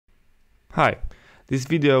Hi, this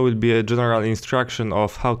video will be a general instruction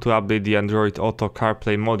of how to update the Android Auto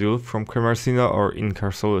CarPlay module from Commercino or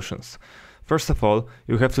in-car solutions. First of all,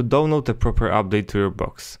 you have to download a proper update to your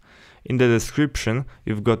box. In the description,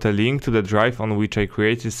 you've got a link to the drive on which I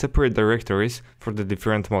created separate directories for the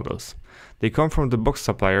different models. They come from the box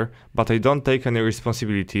supplier, but I don't take any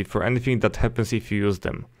responsibility for anything that happens if you use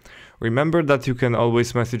them. Remember that you can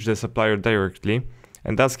always message the supplier directly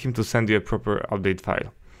and ask him to send you a proper update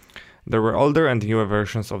file. There were older and newer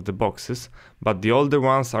versions of the boxes, but the older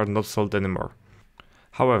ones are not sold anymore.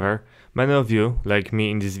 However, many of you, like me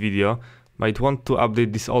in this video, might want to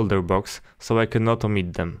update this older box, so I cannot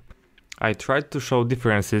omit them. I tried to show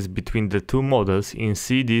differences between the two models in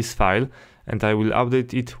this file, and I will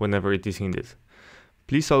update it whenever it is needed.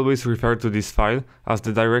 Please always refer to this file, as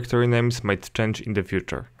the directory names might change in the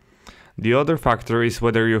future. The other factor is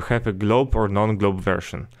whether you have a globe or non-globe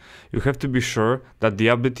version. You have to be sure that the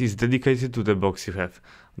update is dedicated to the box you have.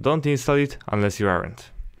 Don't install it unless you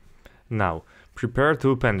aren't. Now, prepare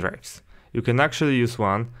two pen drives. You can actually use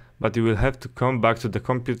one, but you will have to come back to the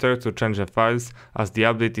computer to change the files, as the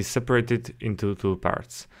update is separated into two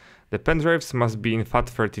parts. The pen drives must be in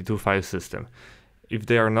FAT32 file system. If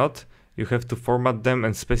they are not, you have to format them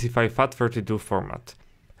and specify FAT32 format.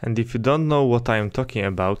 And if you don't know what I am talking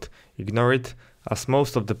about, ignore it, as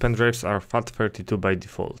most of the pen drives are FAT32 by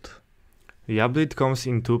default. The update comes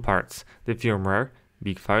in two parts, the firmware,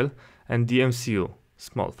 big file, and the MCU,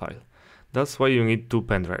 small file. That's why you need two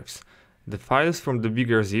pen drives. The files from the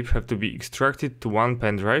bigger zip have to be extracted to one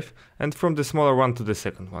pen drive and from the smaller one to the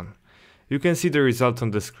second one. You can see the result on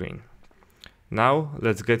the screen. Now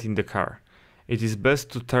let's get in the car. It is best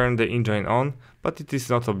to turn the engine on, but it is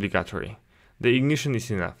not obligatory. The ignition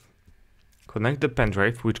is enough. Connect the pen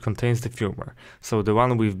drive which contains the firmware, so the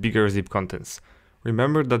one with bigger zip contents.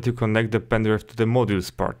 Remember that you connect the pen drive to the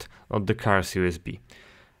modules port, not the car's USB.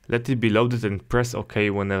 Let it be loaded and press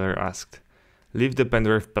OK whenever asked. Leave the pen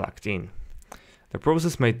drive plugged in. The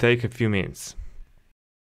process may take a few minutes.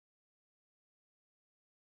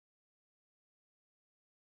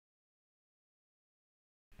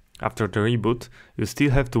 After the reboot, you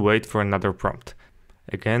still have to wait for another prompt.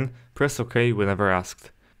 Again, press OK whenever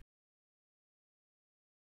asked.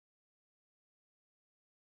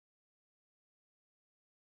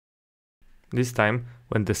 This time,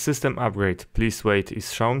 when the system upgrade "Please wait"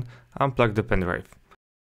 is shown, unplug the pen drive.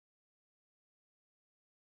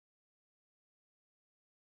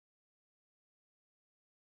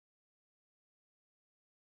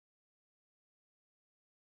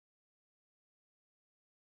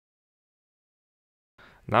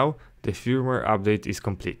 Now, the firmware update is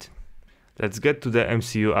complete. Let's get to the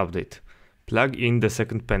MCU update. Plug in the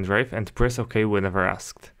second pen drive and press OK whenever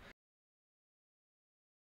asked.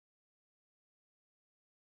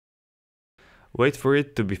 Wait for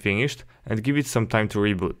it to be finished and give it some time to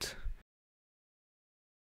reboot.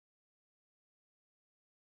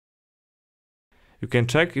 You can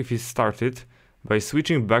check if it started by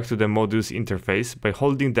switching back to the modules interface by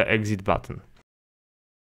holding the exit button.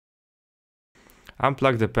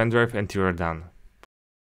 Unplug the pen drive and you are done.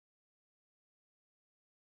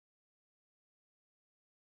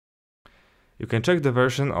 You can check the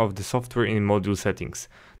version of the software in module settings.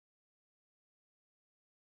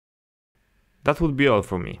 That would be all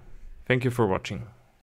from me. Thank you for watching.